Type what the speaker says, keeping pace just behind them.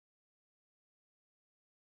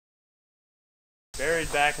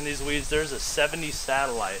Buried back in these weeds, there's a 70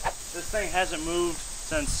 satellite. This thing hasn't moved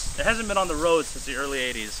since, it hasn't been on the road since the early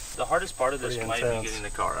 80s. The hardest part of this might be getting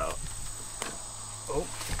the car out. Oh,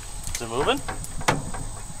 is it moving?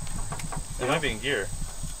 It might be in gear.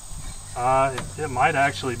 It might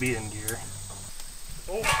actually be in gear.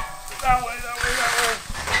 Oh, that way, that way, that way.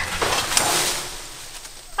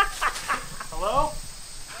 Hello?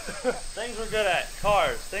 Things we're good at,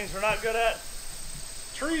 cars. Things we're not good at,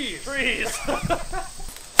 trees. Trees. There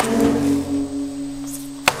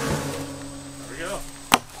we go.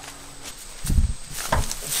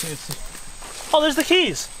 Oh, there's the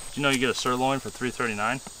keys. Did you know you get a sirloin for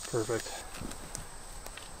 $3.39? Perfect.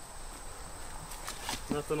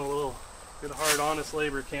 Nothing a little good hard honest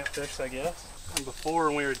labor can't fix, I guess. And before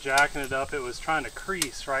when we were jacking it up, it was trying to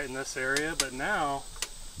crease right in this area, but now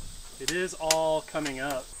it is all coming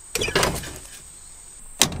up.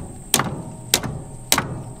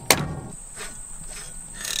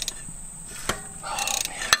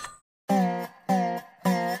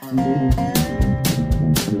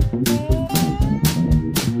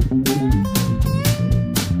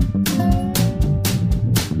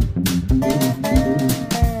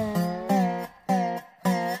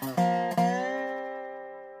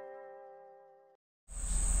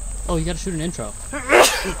 Oh, you gotta shoot an intro.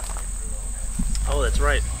 Oh, that's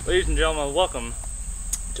right. Ladies and gentlemen, welcome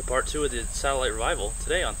to part 2 of the satellite revival.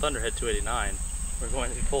 Today on Thunderhead 289, we're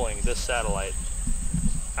going to be pulling this satellite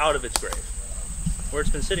out of its grave, where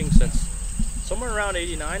it's been sitting since somewhere around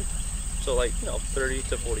 89, so like, 30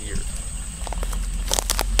 to 40 years.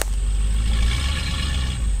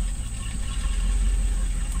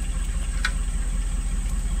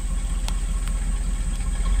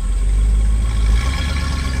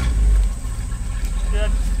 Good.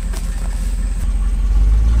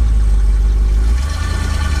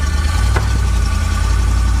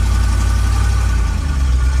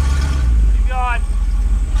 Keep going.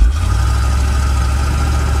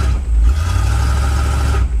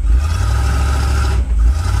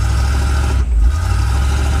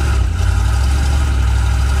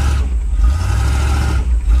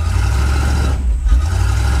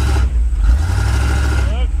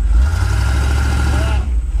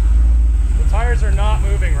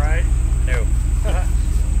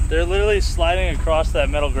 They're literally sliding across that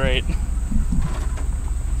metal grate.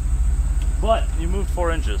 But you moved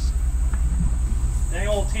 4 inches. Dang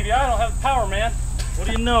old TDI don't have the power, man. What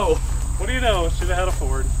do you know? What do you know? Should have had a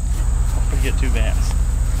Ford. We get 2 vans.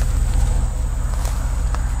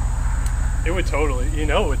 It would totally,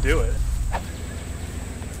 it would do it.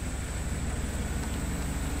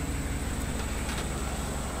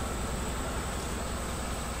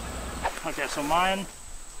 Okay, so mine,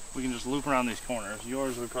 we can just loop around these corners.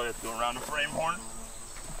 Yours, we probably have to go around the frame horn.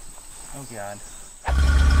 Oh God.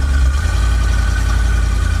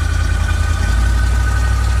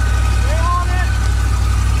 Stay on it!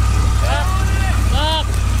 Stay on it!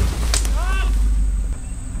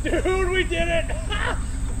 Stop! Dude, we did it!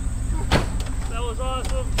 That was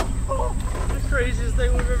awesome. The craziest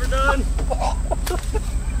thing we've ever done.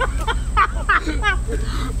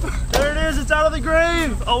 There it is, it's out of the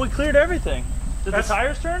grave! Oh, we cleared everything. Did the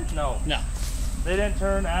tires turn? No. No. They didn't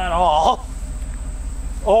turn at all.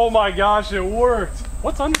 Oh my gosh, it worked.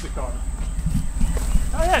 What's under the car?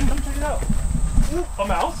 Oh yeah, come check it out. Ooh, a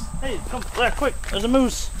mouse? Hey, come there, quick. There's a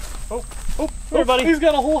moose. Oh, here, buddy. He's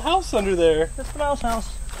got a whole house under there. That's the mouse house.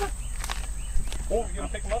 Oh, you're gonna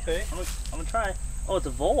pick him up, eh? I'm gonna try. Oh, it's a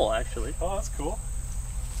vole, actually. Oh, that's cool.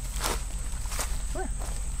 Where?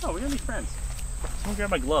 Oh, we're gonna be friends. Someone grab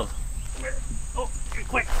my glove. Where? Oh,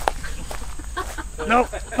 quick. Nope.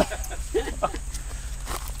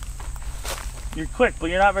 You're quick, but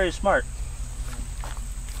you're not very smart.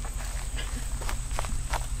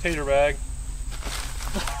 Tater bag.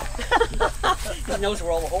 He knows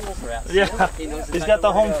where all the holes are at. Yeah. He's got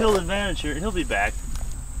the home field advantage here. He'll be back.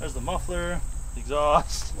 There's the muffler,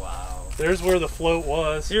 exhaust. Wow. There's where the float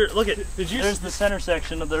was. Here, look at. Did you? There's the center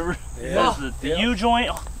section of the. Yeah. There's the U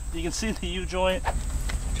joint. You can see the U joint.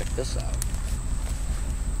 Check this out.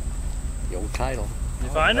 The old title. You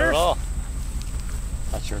find her?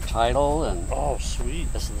 That's your title, and Oh,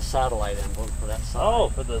 sweet. this is the satellite emblem for that side. Oh,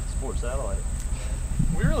 for the sports satellite.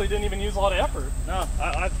 We really didn't even use a lot of effort. No,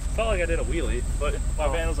 I felt like I did a wheelie, but my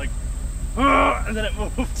van was like, "Ugh," and then it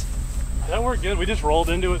moved. That worked good. We just rolled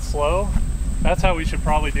into it slow. That's how we should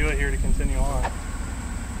probably do it here to continue on.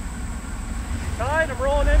 Tight, I'm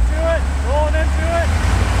rolling into it, rolling into it.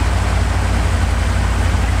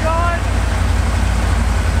 Keep going.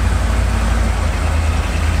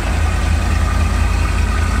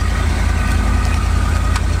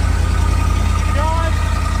 Keep going.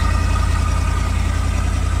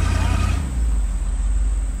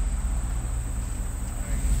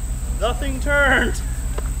 turned.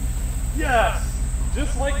 Yes!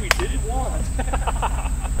 Just like we didn't want.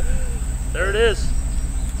 There it is.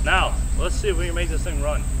 Now, let's see if we can make this thing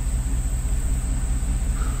run.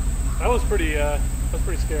 That was pretty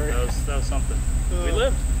scary. That was something. We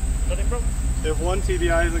lived. Nothing broke. If one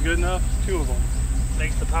TDI isn't good enough, two of them.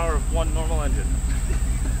 Thanks to the power of one normal engine.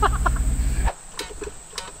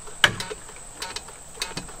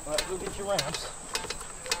 Alright, go get your ramps.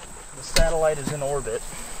 The satellite is in orbit.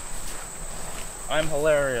 I'm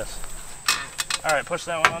hilarious. Alright, push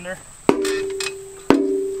that one under.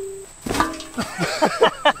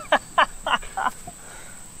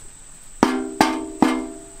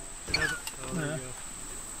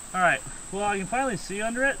 Alright, well, I can finally see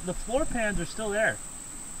under it. The floor pans are still there.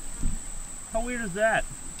 How weird is that?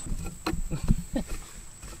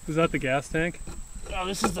 Is that the gas tank? Oh,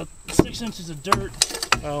 this is the 6 inches of dirt.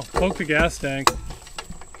 Oh, poke the gas tank.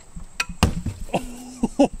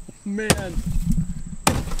 Oh, man.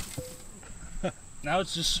 Now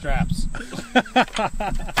it's just straps.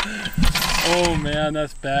 Oh, man,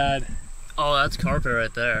 that's bad. Oh, that's carpet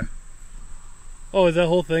right there. Oh, is that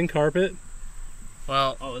whole thing carpet?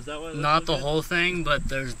 Well, Oh, is that what? not the whole thing, but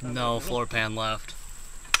there's no floor pan left.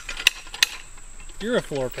 You're a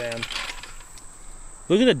floor pan.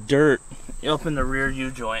 Look at the dirt up in the rear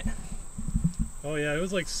U joint. Oh yeah, it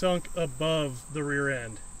was like sunk above the rear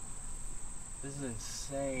end. This is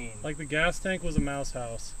insane. Like the gas tank was a mouse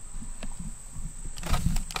house.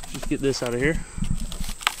 Just get this out of here.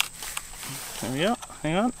 There we go.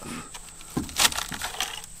 Hang on.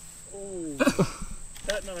 Oh,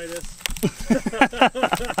 tetanitis.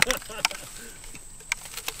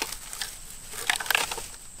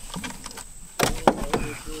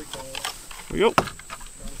 Here we go.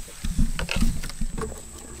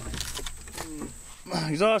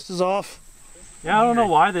 Exhaust is off. Yeah, I don't know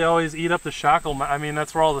why they always eat up the shackle. I mean,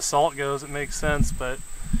 that's where all the salt goes. It makes sense, but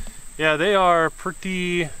yeah, they are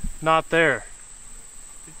pretty not there.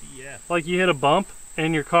 Yeah. Like you hit a bump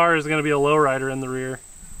and your car is going to be a lowrider in the rear.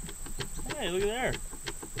 Hey, look at there.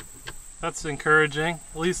 That's encouraging.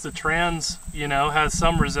 At least the trans, you know, has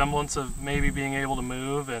some resemblance of maybe being able to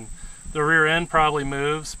move, and the rear end probably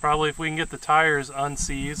moves. Probably if we can get the tires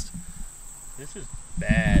unseized. This is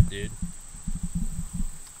bad, dude.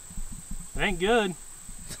 It ain't good.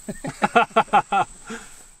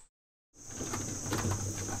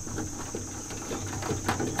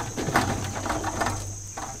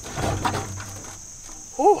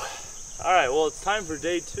 Whew. Alright, well, it's time for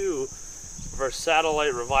day 2 of our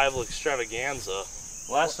satellite revival extravaganza.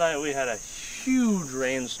 Last night we had a huge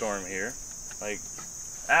rainstorm here. Like,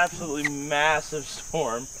 absolutely massive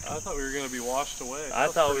storm. I thought we were going to be washed away. I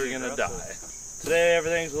thought we were going to die. Today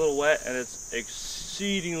everything's a little wet and it's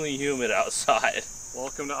exceedingly humid outside.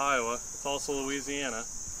 Welcome to Iowa. It's also Louisiana.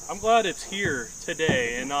 I'm glad it's here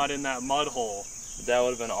today and not in that mud hole. That would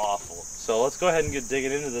have been awful. So let's go ahead and get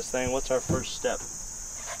digging into this thing. What's our first step?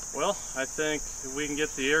 Well, I think if we can get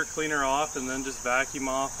the air cleaner off and then just vacuum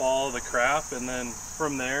off all the crap, and then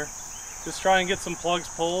from there, just try and get some plugs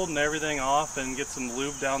pulled and everything off and get some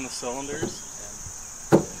lube down the cylinders.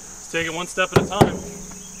 Let's take it one step at a time.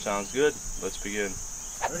 Sounds good. Let's begin.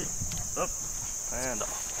 Ready? Up and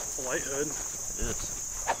off. Light hood. It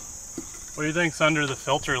is. What do you think's under the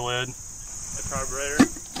filter lid? The carburetor.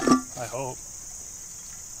 I hope.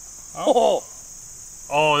 Oh!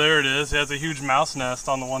 Oh, there it is. It has a huge mouse nest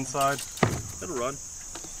on the one side. It'll run.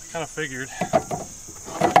 Kind of figured.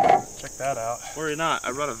 Check that out. Worry not.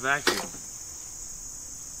 I brought a vacuum.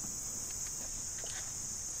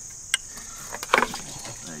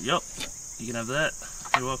 There you go. You can have that.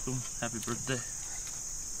 You're welcome. Happy birthday.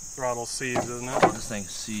 Throttle seized, isn't it? This thing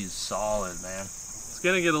sees solid, man. It's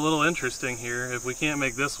gonna get a little interesting here if we can't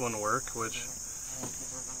make this one work, which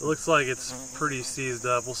it looks like it's pretty seized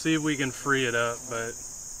up. We'll see if we can free it up, but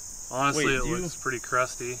honestly, Wait, it looks pretty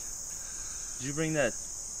crusty. Did you bring that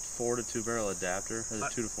 4 to 2 barrel adapter, or the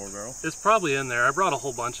 2 to 4 barrel? It's probably in there. I brought a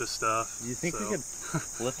whole bunch of stuff. Do you think we could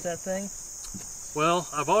flip that thing? Well,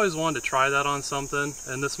 I've always wanted to try that on something,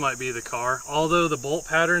 and this might be the car. Although the bolt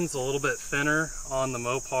pattern's a little bit thinner on the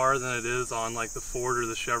Mopar than it is on like the Ford or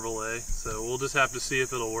the Chevrolet, so we'll just have to see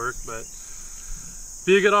if it'll work. But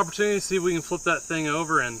be a good opportunity to see if we can flip that thing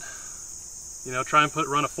over and, you know, try and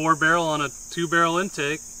run a 4 barrel on a 2 barrel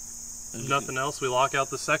intake. If nothing else, we lock out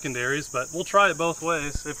the secondaries, but we'll try it both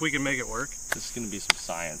ways if we can make it work. This is going to be some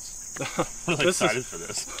science. I'm really This excited for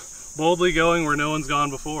this. Boldly going where no one's gone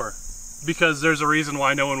before. Because there's a reason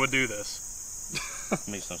why no one would do this.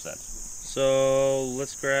 Makes no sense. So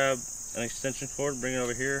let's grab an extension cord, bring it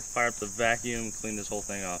over here, fire up the vacuum, clean this whole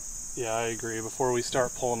thing off. Yeah, I agree. Before we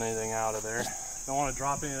start pulling anything out of there. Don't want to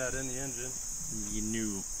drop any of that in the engine. You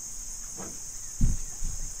knew.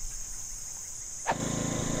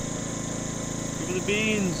 Give me the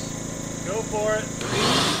beans. Go for it.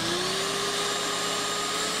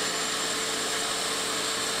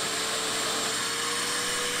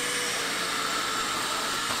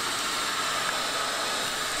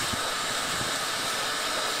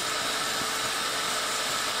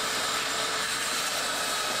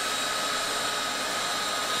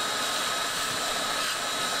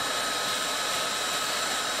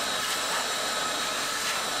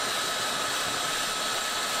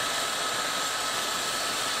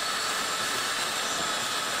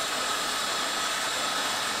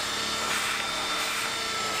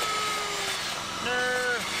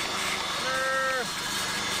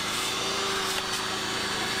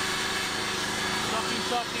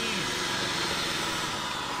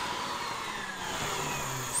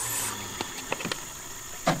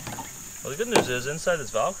 Well, the good news is inside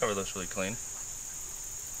this valve cover looks really clean.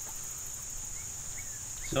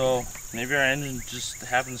 So maybe our engine just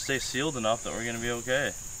happened to stay sealed enough that we're going to be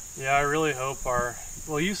okay. Yeah, I really hope our,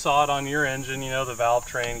 well, you saw it on your engine, you know, the valve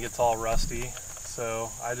train gets all rusty.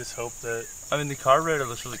 So I just hope that, I mean, the carburetor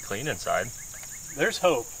looks really clean inside. there's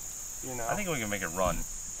hope, you know. I think we can make it run.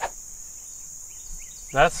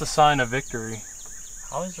 That's the sign of victory.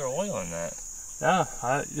 How is there oil in that? Yeah,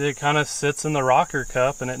 it kind of sits in the rocker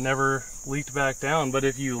cup and it never leaked back down. But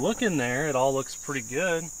if you look in there, it all looks pretty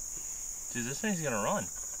good. Dude, this thing's gonna run.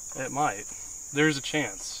 It might. There's a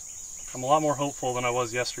chance. I'm a lot more hopeful than I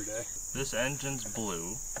was yesterday. This engine's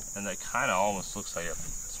blue, and that kind of almost looks like a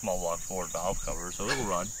small block Ford valve cover, so it'll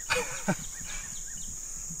run.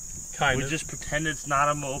 Kind of. Just pretend it's not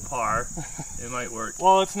a Mopar. It might work.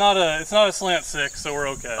 Well, it's not a slant 6, so we're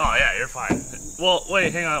okay. Oh yeah, you're fine. Well,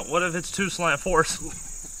 wait, hang on. What if it's 2 slant 4s?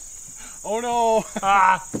 Oh no!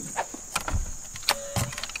 Ah!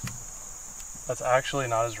 That's actually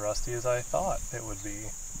not as rusty as I thought it would be.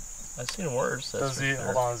 I've seen worse. Does the,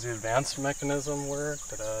 hold on, does the advanced mechanism work?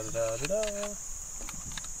 Da-da-da-da-da-da.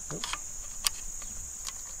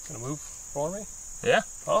 Gonna move for me? Yeah.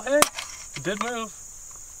 Oh hey, it did move.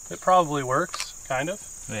 It probably works, kind of.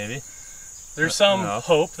 Maybe. There's some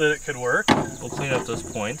hope that it could work. We'll clean up those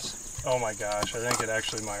points. Oh my gosh, I think it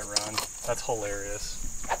actually might run. That's hilarious.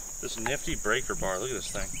 This nifty breaker bar, look at this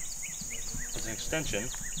thing. It's an extension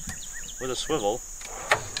with a swivel,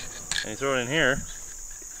 and you throw it in here,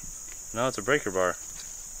 now it's a breaker bar.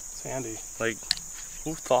 It's handy. Like,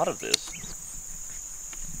 who thought of this?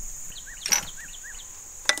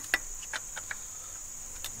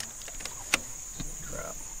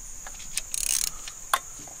 Crap.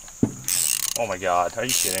 Oh my god, are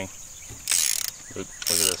you kidding? Look at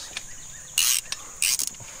this.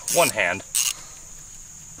 One hand.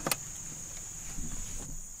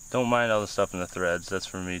 Don't mind all the stuff in the threads, that's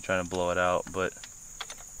for me trying to blow it out, but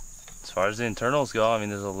as far as the internals go, I mean,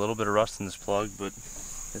 there's a little bit of rust in this plug, but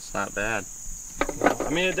it's not bad. I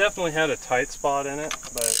mean, it definitely had a tight spot in it,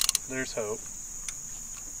 but there's hope.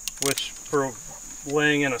 Which, for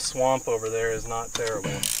laying in a swamp over there, is not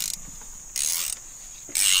terrible.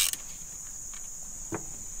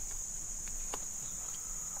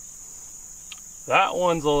 That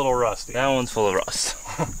one's a little rusty. That one's full of rust.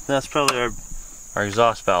 That's probably our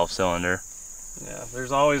exhaust valve cylinder. Yeah,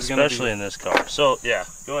 there's always going to be... Especially in this car. So, yeah,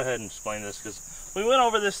 go ahead and explain this, because we went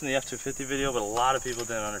over this in the F250 video, but a lot of people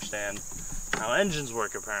didn't understand how engines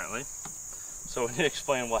work, apparently. So we need to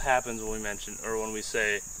explain what happens when we mention, or when we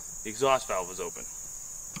say the exhaust valve is open.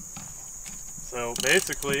 So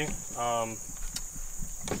basically,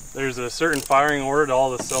 there's a certain firing order to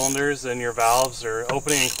all the cylinders, and your valves are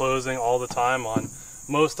opening and closing all the time on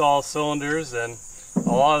most all cylinders, and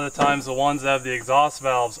a lot of the times the ones that have the exhaust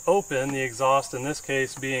valves open, the exhaust in this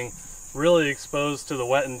case being really exposed to the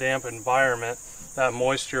wet and damp environment, that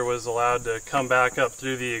moisture was allowed to come back up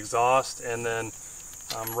through the exhaust and then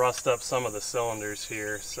rust up some of the cylinders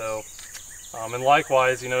here. So, and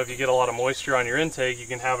likewise, you know, if you get a lot of moisture on your intake, you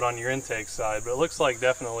can have it on your intake side, but it looks like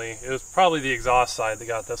definitely, it was probably the exhaust side that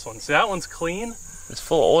got this one. See, that one's clean. It's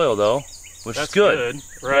full of oil though, which is good.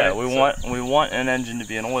 Right? Yeah, we want an engine to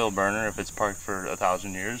be an oil burner if it's parked for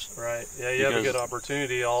 1,000 years. Right. Yeah, you have a good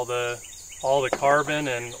opportunity. All the carbon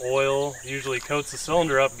and oil usually coats the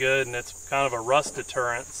cylinder up good, and it's kind of a rust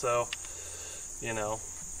deterrent. So, you know,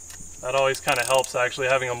 that always kind of helps actually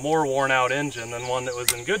having a more worn out engine than one that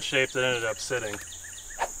was in good shape that ended up sitting.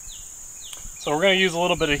 So we're going to use a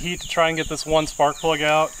little bit of heat to try and get this one spark plug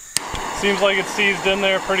out. Seems like it's seized in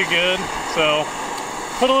there pretty good. So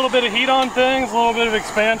put a little bit of heat on things, a little bit of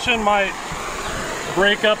expansion might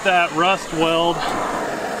break up that rust weld.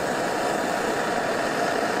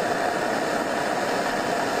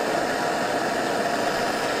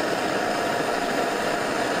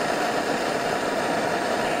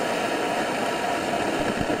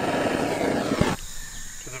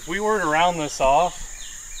 we were to round this off,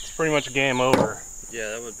 it's pretty much game over. Yeah,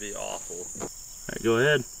 that would be awful. All right, go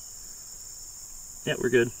ahead. Yeah, we're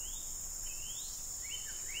good.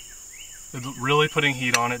 Did really putting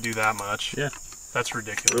heat on it do that much? Yeah. That's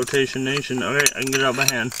ridiculous. Rotation nation. All right, I can get it out by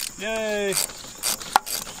hand. Yay!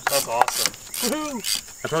 That's awesome.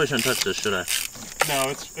 Woohoo! I probably shouldn't touch this, should I? No,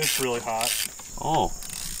 it's really hot. Oh.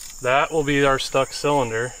 That will be our stuck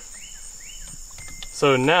cylinder.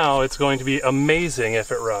 So now it's going to be amazing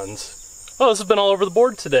if it runs. Oh, this has been all over the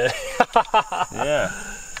board today. Yeah.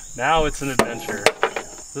 Now it's an adventure.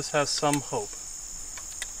 This has some hope.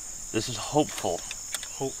 This is hopeful.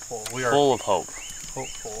 Hopeful. We are full of hope.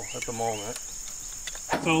 Hopeful at the moment.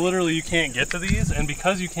 So literally you can't get to these, and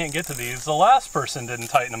because you can't get to these, the last person didn't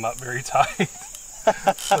tighten them up very tight.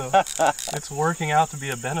 So it's working out to be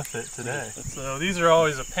a benefit today. So these are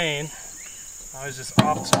always a pain. I always just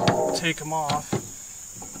opt to take them off.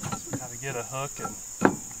 So gotta get a hook and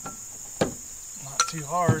not too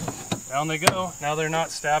hard. Down they go. Now they're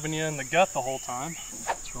not stabbing you in the gut the whole time.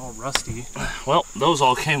 It's all rusty. Well, those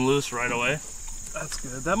all came loose right away. That's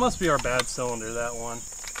good. That must be our bad cylinder, that one.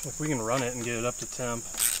 If we can run it and get it up to temp,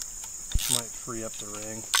 it might free up the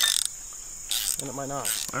ring. And it might not.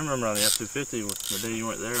 I remember on the F-250, the day you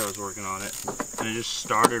weren't there, I was working on it, and it just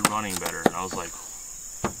started running better. And I was like,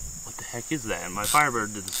 what the heck is that? And my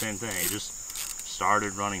Firebird did the same thing. It just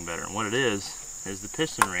started running better. And what it is the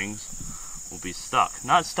piston rings will be stuck.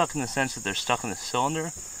 Not stuck in the sense that they're stuck in the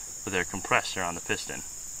cylinder, but they're compressed around the piston.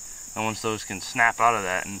 And once those can snap out of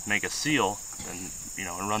that and make a seal, then, you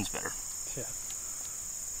know, it runs better. Yeah.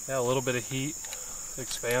 Yeah, a little bit of heat,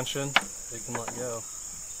 expansion, they can let go.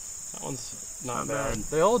 That one's not bad.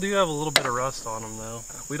 They all do have a little bit of rust on them though.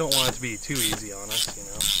 We don't want it to be too easy on us, you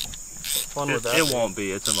know. What fun would that be? It won't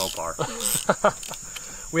be, it's a Mopar.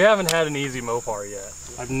 We haven't had an easy Mopar yet.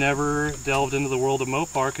 I've never delved into the world of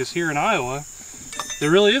Mopar because here in Iowa, there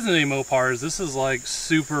really isn't any Mopars. This is like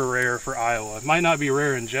super rare for Iowa. It might not be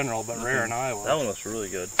rare in general, but rare in Iowa. That one looks really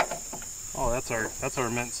good. Oh, that's our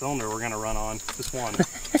mint cylinder we're gonna run on. Just one.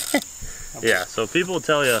 Yeah, so people will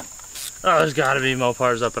tell you, oh, there's gotta be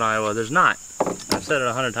Mopars up in Iowa. There's not. I've said it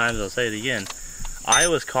 100 times, I'll say it again.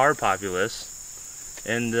 Iowa's car populace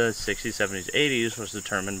in the 60s, 70s, 80s was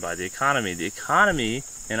determined by the economy. The economy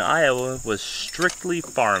in Iowa was strictly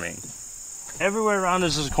farming. Everywhere around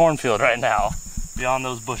us is a cornfield right now, beyond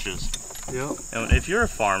those bushes. Yep. And if you're a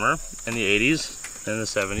farmer in the 80s, and the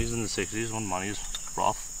 70s, and the 60s, when money is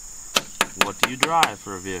rough, what do you drive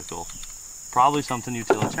for a vehicle? Probably something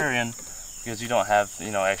utilitarian, because you don't have, you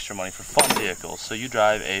know, extra money for fun vehicles. So you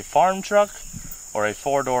drive a farm truck or a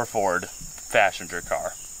four-door Ford passenger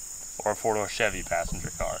car or a four-door Chevy passenger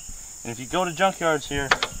car. And if you go to junkyards here,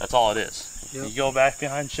 that's all it is. Yep. You go back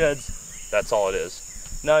behind sheds, that's all it is.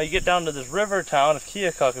 Now you get down to this river town of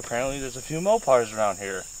Keokuk, apparently there's a few Mopars around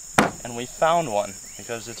here. And we found one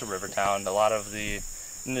because it's a river town. A lot of the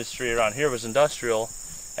industry around here was industrial,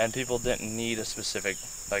 and people didn't need a specific,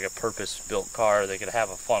 like a purpose-built car. They could have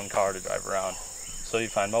a fun car to drive around. So you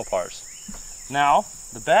find Mopars. Now,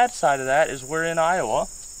 the bad side of that is we're in Iowa,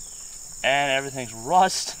 and everything's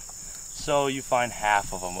rust, so you find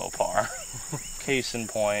half of a Mopar. Case in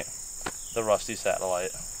point, the rusty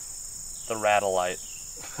satellite, the Rattlite.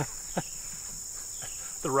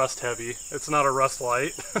 The rust heavy. It's not a rust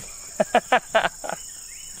light.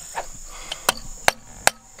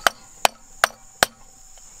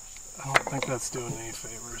 I don't think that's doing any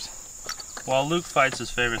favors. While Luke fights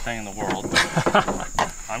his favorite thing in the world,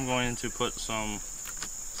 I'm going to put some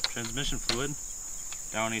transmission fluid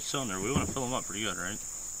down each cylinder. We want to fill them up pretty good, right?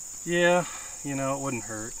 Yeah, you know, it wouldn't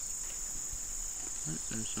hurt.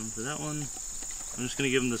 There's some for that one. I'm just going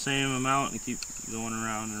to give them the same amount and keep going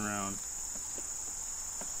around and around.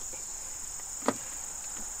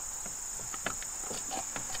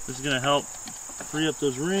 This is going to help free up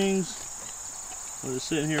those rings. Let it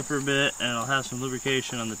sit in here for a bit, and I'll have some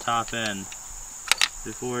lubrication on the top end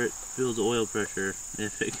before it builds oil pressure,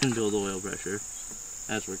 if it can build oil pressure,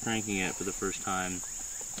 as we're cranking it for the first time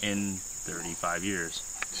in 35 years.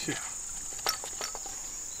 Yeah.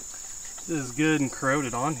 This is good and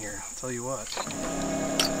corroded on here, I'll tell you what.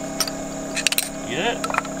 Get it?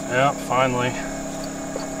 Yeah, finally.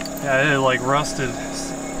 Yeah, it like rusted,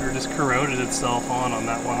 or just corroded itself on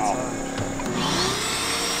that one side.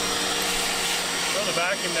 Throw the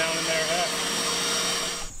vacuum down in there, huh?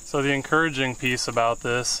 So the encouraging piece about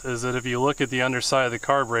this is that if you look at the underside of the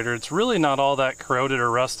carburetor, it's really not all that corroded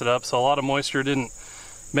or rusted up, so a lot of moisture didn't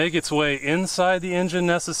make its way inside the engine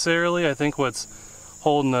necessarily. I think what's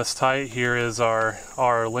holding us tight here is our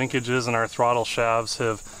linkages and our throttle shafts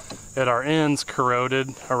have, at our ends,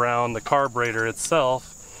 corroded around the carburetor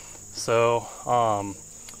itself. So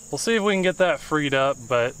we'll see if we can get that freed up,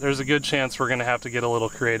 but there's a good chance we're gonna have to get a little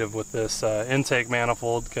creative with this intake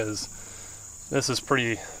manifold, because this is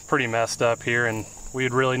pretty messed up here, and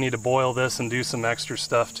we'd really need to boil this and do some extra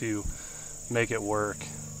stuff to make it work.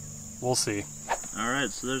 We'll see. Alright,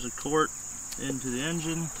 so there's a quart into the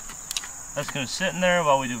engine. That's going to sit in there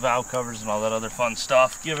while we do valve covers and all that other fun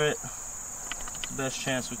stuff. Give it the best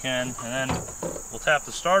chance we can, and then we'll tap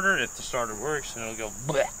the starter. If the starter works, and it'll go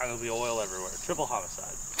bleh, and there'll be oil everywhere. Triple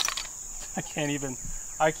homicide. I can't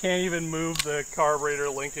even move the carburetor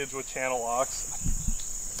linkage with channel locks.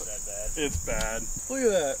 Is that bad? It's bad. Look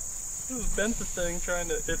at that. This is bent the thing trying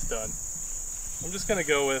to. It's done. I'm just gonna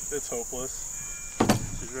go with it's hopeless.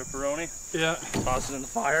 Ripperoni? Yeah. Toss it in the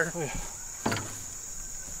fire. Yeah.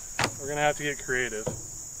 We're gonna have to get creative.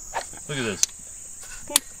 Look at this.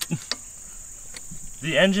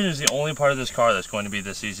 The engine is the only part of this car that's going to be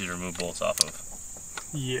this easy to remove bolts off of.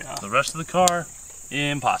 Yeah. The rest of the car,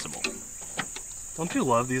 impossible. Don't you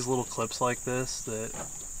love these little clips like this that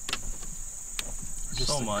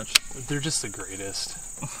So much. They're just the greatest.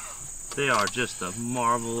 They are just a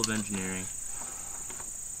marvel of engineering.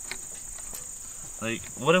 Like,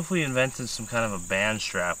 what if we invented some kind of a band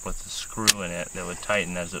strap with a screw in it that would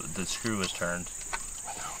tighten as the screw was turned?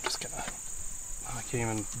 I know, I'm just gonna. I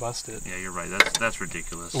can't even bust it. Yeah, you're right. That's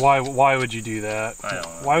ridiculous. Why would you do that? I don't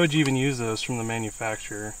know. Why would you even use those from the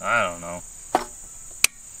manufacturer? I don't know.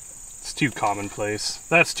 It's too commonplace.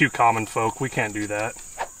 That's too common folk. We can't do that.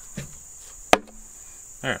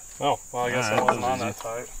 There. Oh, well, I guess Alright, I wasn't that on was that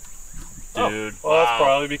tight. Dude, Oh, well, that's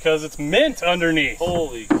probably because it's mint underneath.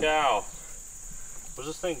 Holy cow. Was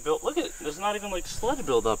this thing built? Look at it. There's not even like sludge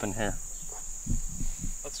buildup in here.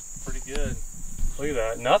 That's pretty good. Look at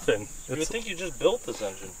that. Nothing. You would think you just built this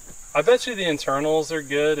engine. I bet you the internals are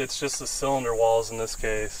good. It's just the cylinder walls in this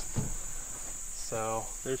case. So.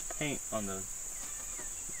 There's paint on the...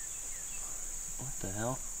 What the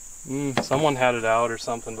hell? Someone had it out or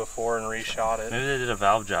something before and reshot it. Maybe they did a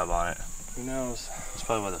valve job on it. Who knows? That's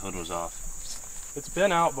probably why the hood was off. It's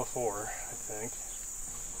been out before, I think.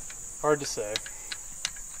 Hard to say.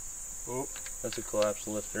 Oop. That's a collapsed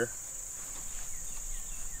lifter.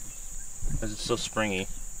 Because it's so springy.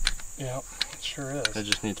 Yeah, it sure is. It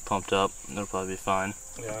just needs pumped up. It'll probably be fine.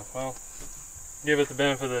 Yeah, well, give it the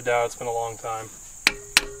benefit of the doubt. It's been a long time.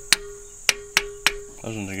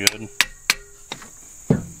 Those ones are good.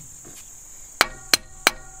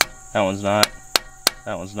 That one's not.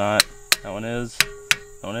 That one's not. That one is.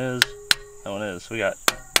 That one is. That one is. We got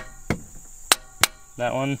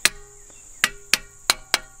that one.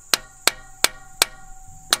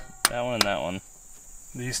 That one and that one.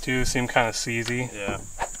 These two seem kind of seasy. Yeah.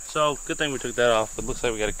 So, good thing we took that off. It looks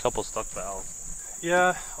like we got a couple stuck valves.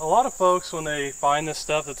 Yeah, a lot of folks, when they find this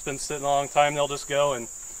stuff that's been sitting a long time, they'll just go and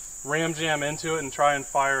ram jam into it and try and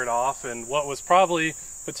fire it off. And what was probably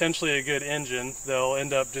potentially a good engine, they'll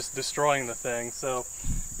end up just destroying the thing. So,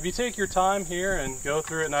 if you take your time here and go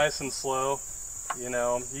through it nice and slow, you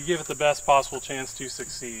know, you give it the best possible chance to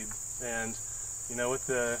succeed. And, you know, with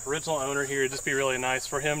the original owner here, it'd just be really nice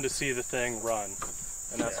for him to see the thing run.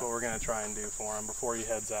 And that's what we're going to try and do for him before he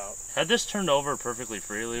heads out. Had this turned over perfectly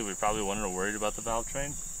freely, we probably wouldn't have worried about the valve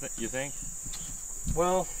train, you think?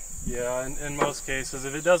 Well, yeah, in most cases,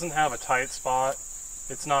 if it doesn't have a tight spot,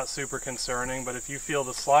 it's not super concerning. But if you feel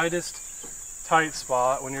the slightest tight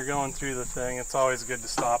spot when you're going through the thing, it's always good to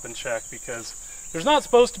stop and check, because there's not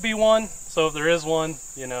supposed to be one. So if there is one,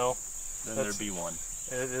 you know, Then there'd be one.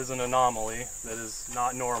 It is an anomaly that is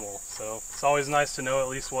not normal. So it's always nice to know at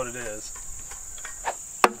least what it is.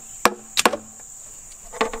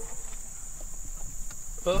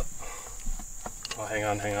 Oh, hang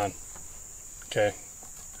on. Okay.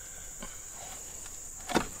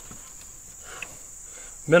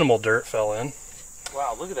 Minimal dirt fell in.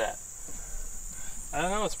 Wow, look at that. I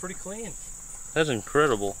don't know, it's pretty clean. That's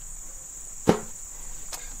incredible.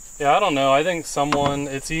 Yeah, I don't know. I think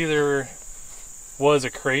it's either was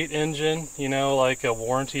a crate engine, you know, like a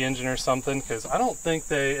warranty engine or something, because I don't think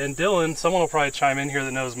and Dylan, someone will probably chime in here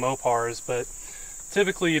that knows Mopars, but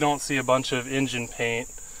typically you don't see a bunch of engine paint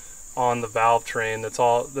on the valve train that's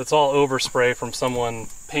all overspray from someone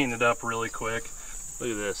painting it up really quick.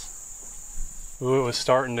 Look at this. Ooh, it was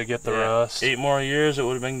starting to get the rust. 8 more years, it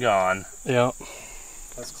would have been gone. Yeah,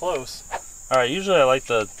 that's close. Alright, usually I like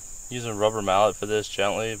to use a rubber mallet for this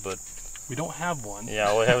gently, but We don't have one. yeah,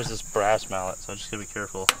 all we have is this brass mallet, so I just gotta be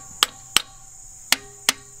careful.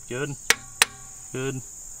 Good. Good.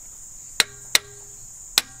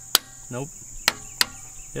 Nope.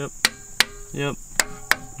 Yep. Yep.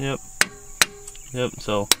 Yep. Yep.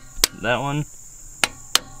 So that one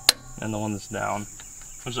and the one that's down.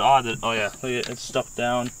 Which is odd that, oh yeah, look at it, it's stuck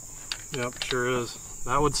down. Yep, sure is.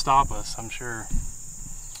 That would stop us, I'm sure.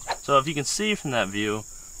 So if you can see from that view,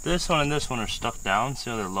 this one and this one are stuck down,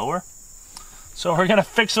 so they're lower. So we're gonna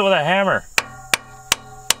fix it with a hammer.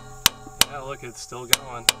 Yeah, look, it's still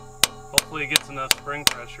going. Hopefully it gets enough spring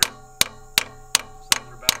pressure. So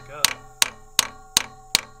they're back up.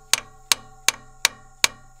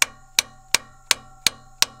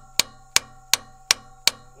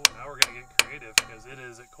 Oh, now we're gonna get creative because it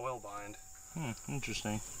is at coil bind.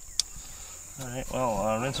 Interesting. Alright,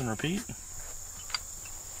 well, rinse and repeat.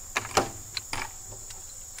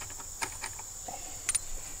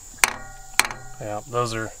 Yeah,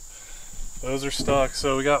 those are stuck.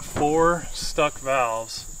 So we got 4 stuck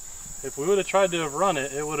valves. If we would have tried to have run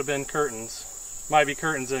it, it would have been curtains. Might be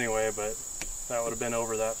curtains anyway, but that would have been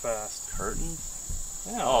over that fast. Curtains?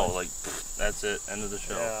 Yeah. Oh, like, that's it, end of the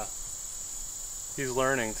show. Yeah. He's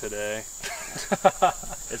learning today.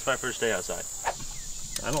 It's my first day outside.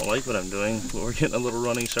 I don't like what I'm doing, but we're getting a little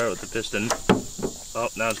running start with the piston. Oh,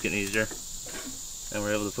 now it's getting easier. And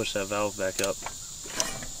we're able to push that valve back up.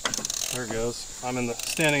 There it goes. I'm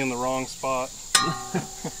standing in the wrong spot.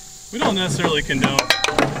 We don't necessarily condone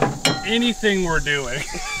anything we're doing.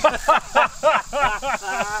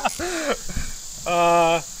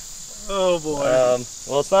 Oh boy.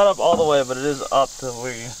 Well, it's not up all the way, but it is up to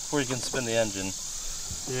where you can spin the engine.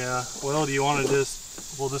 Yeah. Well, do you want to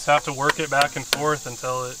we'll just have to work it back and forth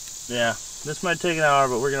until it... Yeah. This might take an hour,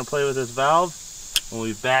 but we're going to play with this valve. We'll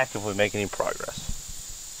be back if we make any progress.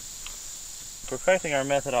 Perfecting our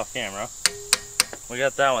method off camera. We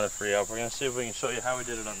got that one to free up. We're going to see if we can show you how we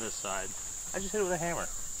did it on this side. I just hit it with a hammer.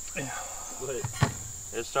 Yeah. But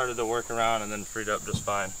it started to work around and then freed up just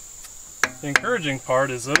fine. The encouraging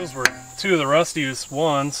part is those were 2 of the rustiest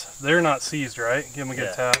ones. They're not seized, right? Give them a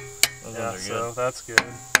good tap. Those Yeah, ones are so good. that's good.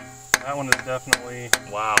 That one is definitely...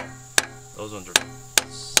 Wow. Those ones are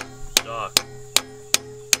stuck.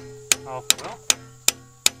 Oh, well.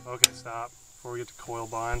 Okay, stop. Before we get to coil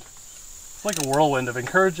bind. It's like a whirlwind of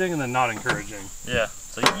encouraging and then not encouraging. Yeah.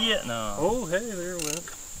 It's like, yeah, no. Oh, hey, there it went.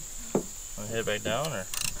 Want to hit it back down, or?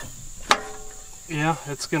 Yeah,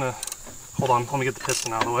 it's gonna... Hold on, let me get the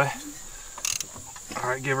piston out of the way.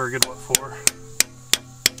 Alright, give her a good what for.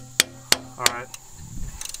 Alright.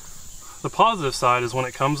 The positive side is when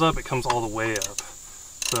it comes up, it comes all the way up.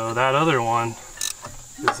 So that other one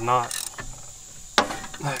is not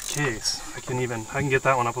that case. I can get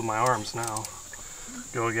that one up with my arms now.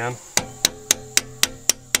 Go again.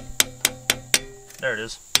 There it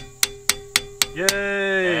is.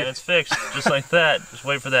 Yay! And it's fixed, just like that. Just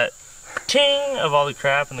wait for that ting of all the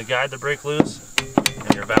crap and the guide to break loose,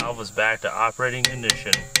 and your valve is back to operating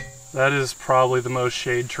condition. That is probably the most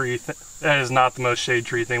shade tree that is not the most shade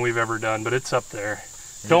tree thing we've ever done, but it's up there.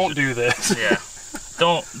 Don't do this. Yeah.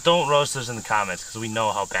 Don't roast us in the comments, because we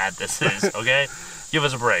know how bad this is, okay? Give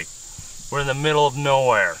us a break. We're in the middle of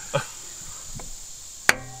nowhere.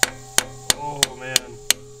 Oh man.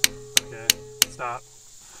 Okay, stop.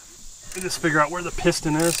 Let me just figure out where the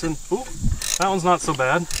piston is, and ooh, that one's not so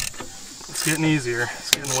bad. It's getting easier.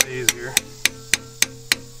 It's getting way easier.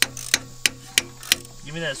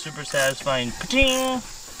 Give me that super satisfying pa-ting.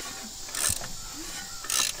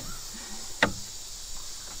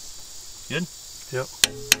 Good? Yep.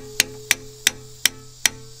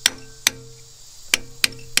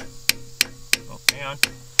 Oh, hang on.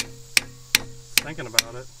 Thinking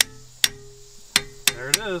about it. There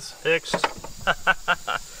it is. Fixed.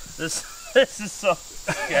 This is so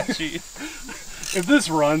sketchy. If this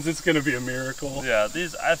runs, it's going to be a miracle. Yeah,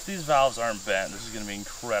 if these valves aren't bent, this is going to be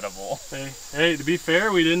incredible. Hey, to be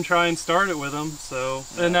fair, we didn't try and start it with them, so...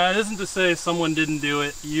 Yeah. And that isn't to say someone didn't do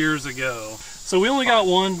it years ago. So we only got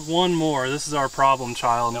one more. This is our problem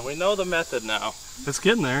child. Now we know the method now. It's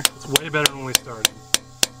getting there. It's way better than when we started.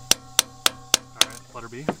 Alright, let her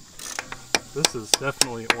be. This is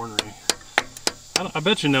definitely ornery. I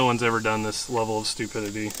bet you no one's ever done this level of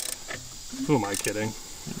stupidity. Who am I kidding?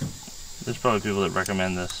 There's probably people that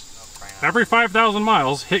recommend this. Every 5,000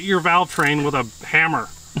 miles, hit your valve train with a hammer.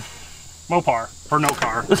 Mopar, or no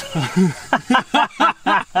car.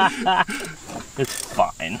 It's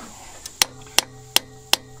fine.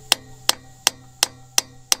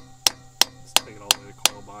 Let's take it all the way to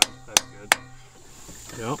coil bind. That's good.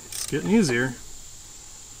 Yep, it's getting easier.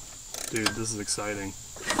 Dude, this is exciting.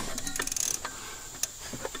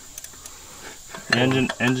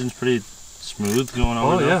 Engine's pretty smooth going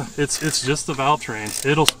over. Oh yeah, it's just the valve train.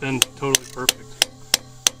 It'll spin totally perfect.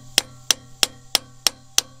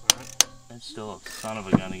 Alright. It's still a son of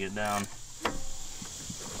a gun to get down.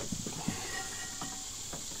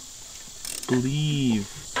 Believe.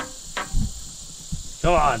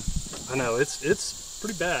 Come on. I know, it's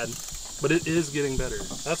pretty bad, but it is getting better.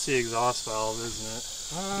 That's the exhaust valve, isn't it?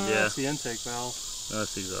 Yeah. That's the intake valve.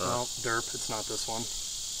 That's the exhaust. Well, derp, it's not this one.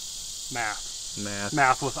 Math. Math.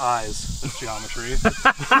 Math with eyes. Geometry. Is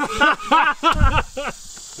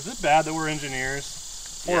it bad that we're engineers?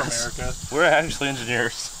 Poor Yes. America. We're actually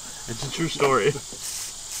engineers. It's a true story.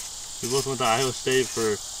 We both went to Iowa State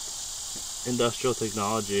for industrial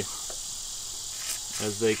technology,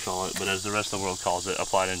 as they call it, but as the rest of the world calls it,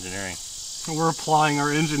 applied engineering. We're applying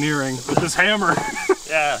our engineering with this hammer.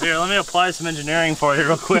 Yeah, here, let me apply some engineering for you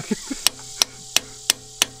real quick.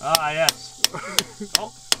 Ah, yes.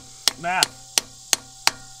 Oh, math.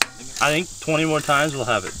 I think 20 more times we'll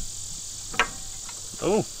have it.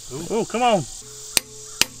 Oh, oh, come on.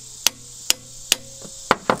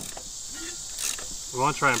 We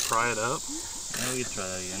want to try and pry it up. Yeah, we can try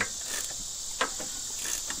that again.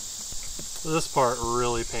 This part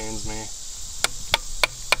really pains me.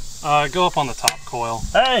 Go up on the top coil.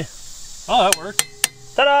 Hey! Oh, that worked.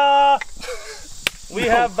 Ta-da! We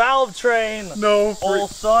have valve train, No, old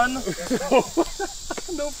son. no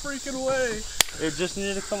freaking way. It just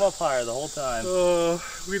needed to come up higher the whole time.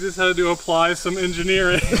 We just had to apply some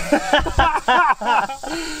engineering.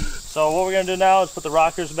 So what we're gonna do now is put the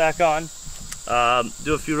rockers back on,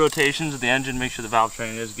 do a few rotations of the engine, make sure the valve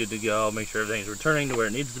train is good to go, make sure everything's returning to where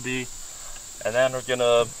it needs to be, and then we're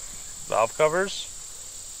gonna valve covers,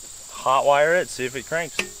 hot wire it, see if it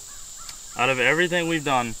cranks. Out of everything we've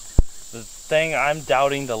done, the thing I'm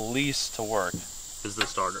doubting the least to work is the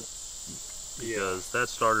starter. Because that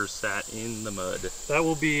starter sat in the mud. That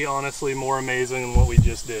will be honestly more amazing than what we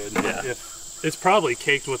just did. Yeah. If it's probably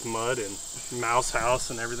caked with mud and mouse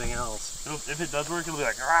house and everything else. If it does work, it'll be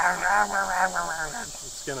like...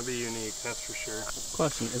 It's gonna be unique, that's for sure.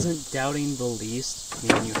 Question, isn't doubting the least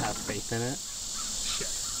mean you have faith in it?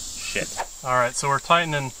 Shit. Alright, so we're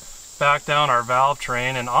tightening back down our valve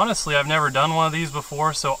train, and honestly I've never done one of these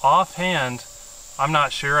before, so offhand I'm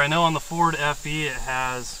not sure. I know on the Ford FE it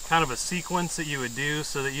has kind of a sequence that you would do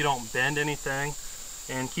so that you don't bend anything,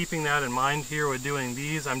 and keeping that in mind here with doing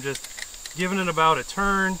these, I'm just giving it about a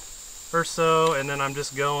turn or so, and then I'm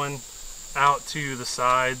just going out to the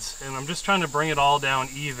sides, and I'm just trying to bring it all down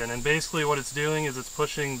even. And basically what it's doing is it's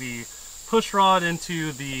pushing the push rod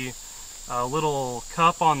into the little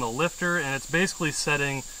cup on the lifter, and it's basically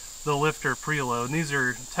setting the lifter preload. And these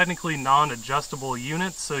are technically non-adjustable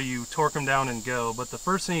units, so you torque them down and go. But the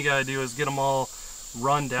first thing you gotta do is get them all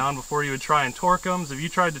run down before you would try and torque them. So if you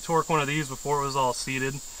tried to torque one of these before it was all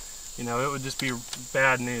seated, you know, it would just be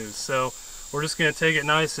bad news. So we're just gonna take it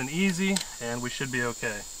nice and easy, and we should be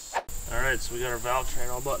okay. Alright, so we got our valve train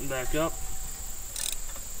all buttoned back up.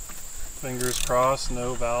 Fingers crossed,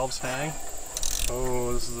 no valves hang.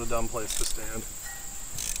 Oh, this is a dumb place to stand.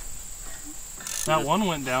 That one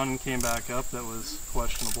went down and came back up, that was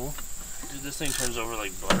questionable. Dude, this thing turns over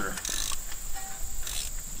like butter.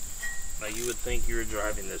 Like you would think you were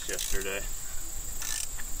driving this yesterday.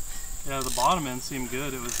 Yeah, the bottom end seemed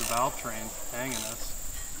good. It was the valve train hanging us.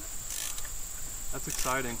 That's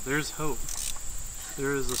exciting. There's hope.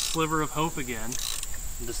 There is a sliver of hope again.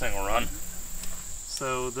 This thing will run.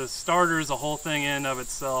 So the starter is a whole thing in and of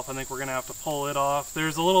itself. I think we're gonna have to pull it off.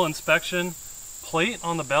 There's a little inspection plate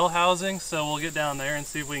on the bell housing, so we'll get down there and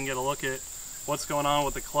see if we can get a look at what's going on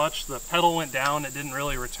with the clutch. The pedal went down, it didn't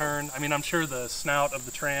really return. I mean, I'm sure the snout of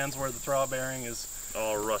the trans where the throb bearing is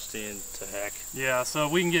All rusty and to heck. yeah, so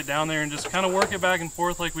we can get down there and just kind of work it back and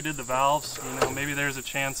forth like we did the valves. You know, maybe there's a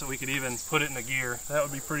chance that we could even put it in a gear. That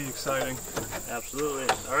would be pretty exciting. Absolutely.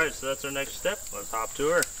 Alright, so that's our next step. Let's hop to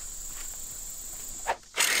her.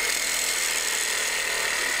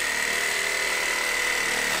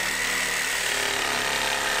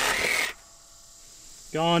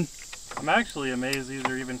 Gone. I'm actually amazed these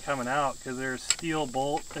are even coming out because they're steel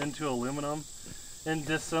bolt into aluminum, and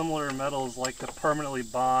dissimilar metals like to permanently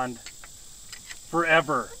bond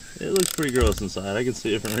forever. It looks pretty gross inside. I can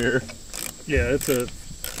see it from here. Yeah, there's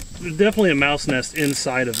definitely a mouse nest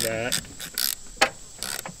inside of that.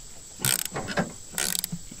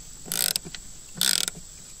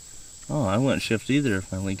 Oh, I wouldn't shift either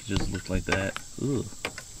if my linkages looked like that. Ooh.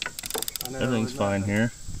 I know, Everything's fine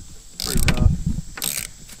here. Pretty rough.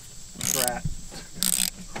 Rat.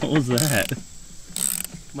 What was that?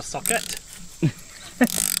 My socket.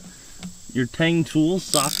 Your Teng Tools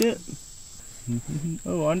socket?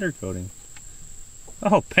 Oh, undercoating.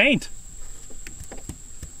 Oh, paint!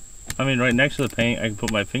 I mean, right next to the paint, I can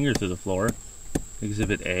put my finger through the floor.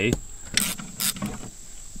 Exhibit A.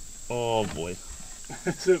 Oh boy.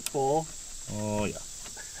 Is it full? Oh yeah.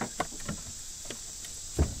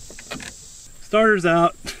 Starter's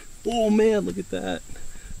out. Oh man, look at that.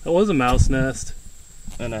 That was a mouse nest.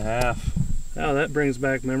 And a half. Oh, that brings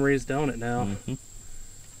back memories, don't it now? Mm-hmm.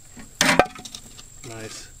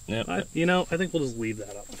 Nice. Yep. You know, I think we'll just leave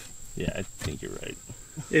that up. Yeah, I think you're right.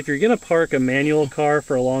 If you're going to park a manual car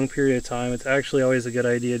for a long period of time, it's actually always a good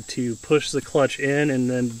idea to push the clutch in and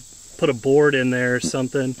then put a board in there or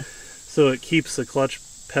something so it keeps the clutch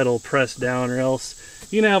pedal pressed down, or else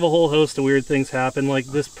you can have a whole host of weird things happen. Like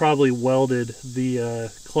this probably welded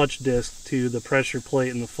the clutch disc to the pressure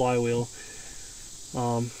plate in the flywheel.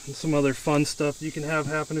 Some other fun stuff you can have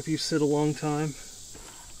happen if you sit a long time.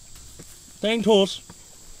 Teng Tools.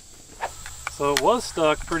 So it was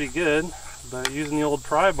stuck pretty good, but using the old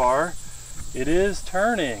pry bar, it is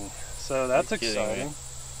turning. So that's exciting.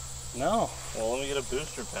 No. Well, let me get a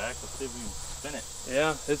booster pack. Let's see if we can spin it.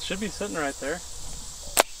 Yeah, it should be sitting right there.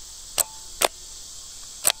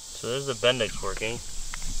 So there's the Bendix working.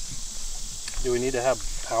 Do we need to have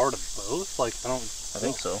power to both? Like, I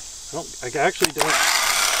think so. I actually don't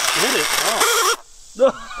get it.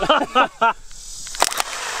 Oh.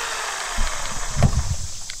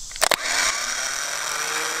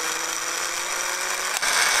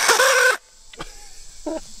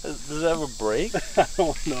 Does it have a brake? I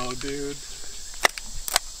don't know, dude.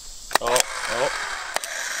 Oh.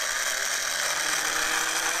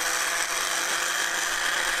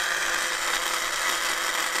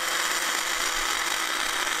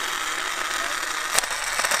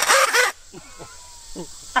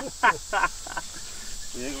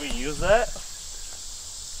 You think we use that?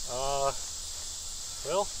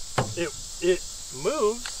 Well, it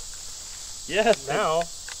moves. Yes. Now,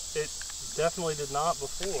 it definitely did not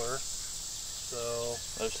before.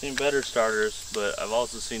 So I've seen better starters, but I've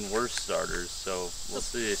also seen worse starters, so we'll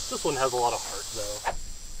see. This one has a lot of heart, though.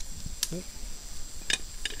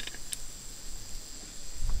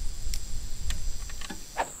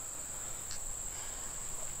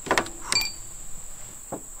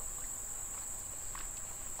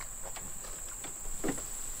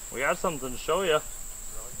 We got something to show you.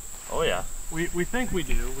 Oh yeah. We think we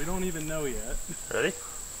do. We don't even know yet. Ready?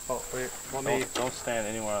 Oh wait, let me. Don't stand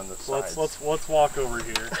anywhere on the sides. Let's walk over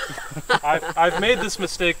here. I've made this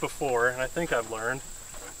mistake before, and I think I've learned.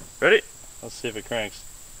 Ready? Let's see if it cranks.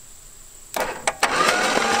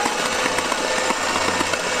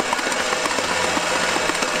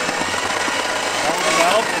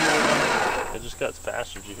 It just got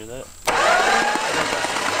faster. Did you hear that?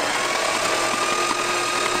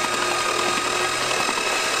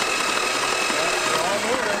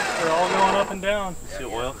 They're all going up and down. You see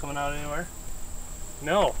oil coming out anywhere?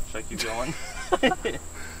 No. Should I keep going? What do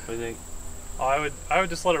you think? I would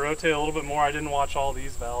just let it rotate a little bit more. I didn't watch all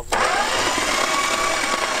these valves. It's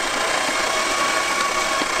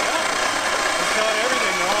got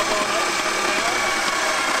everything. They're all going up and coming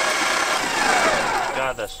down.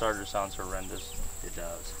 God, that starter sounds horrendous. It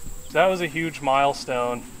does. That was a huge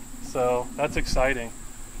milestone, so that's exciting.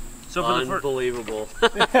 So for unbelievable.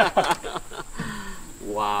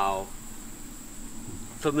 Wow.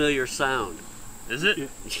 Familiar sound. Is it?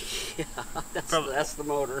 Yeah, that's the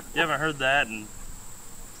motor. You haven't heard that in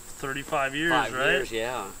 35 years, 5 right? years,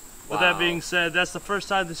 yeah. With that being said, that's the first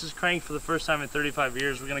time this is cranked for the first time in 35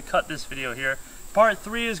 years. We're going to cut this video here. Part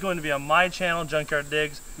 3 is going to be on my channel, Junkyard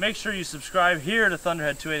Digs. Make sure you subscribe here to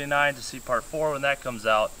Thunderhead 289 to see part 4 when that comes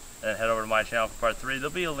out. And then head over to my channel for part 3. There'll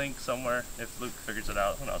be a link somewhere if Luke figures it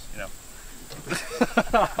out. Who knows, you know.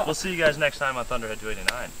 We'll see you guys next time on Thunderhead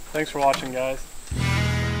 289. Thanks for watching, guys.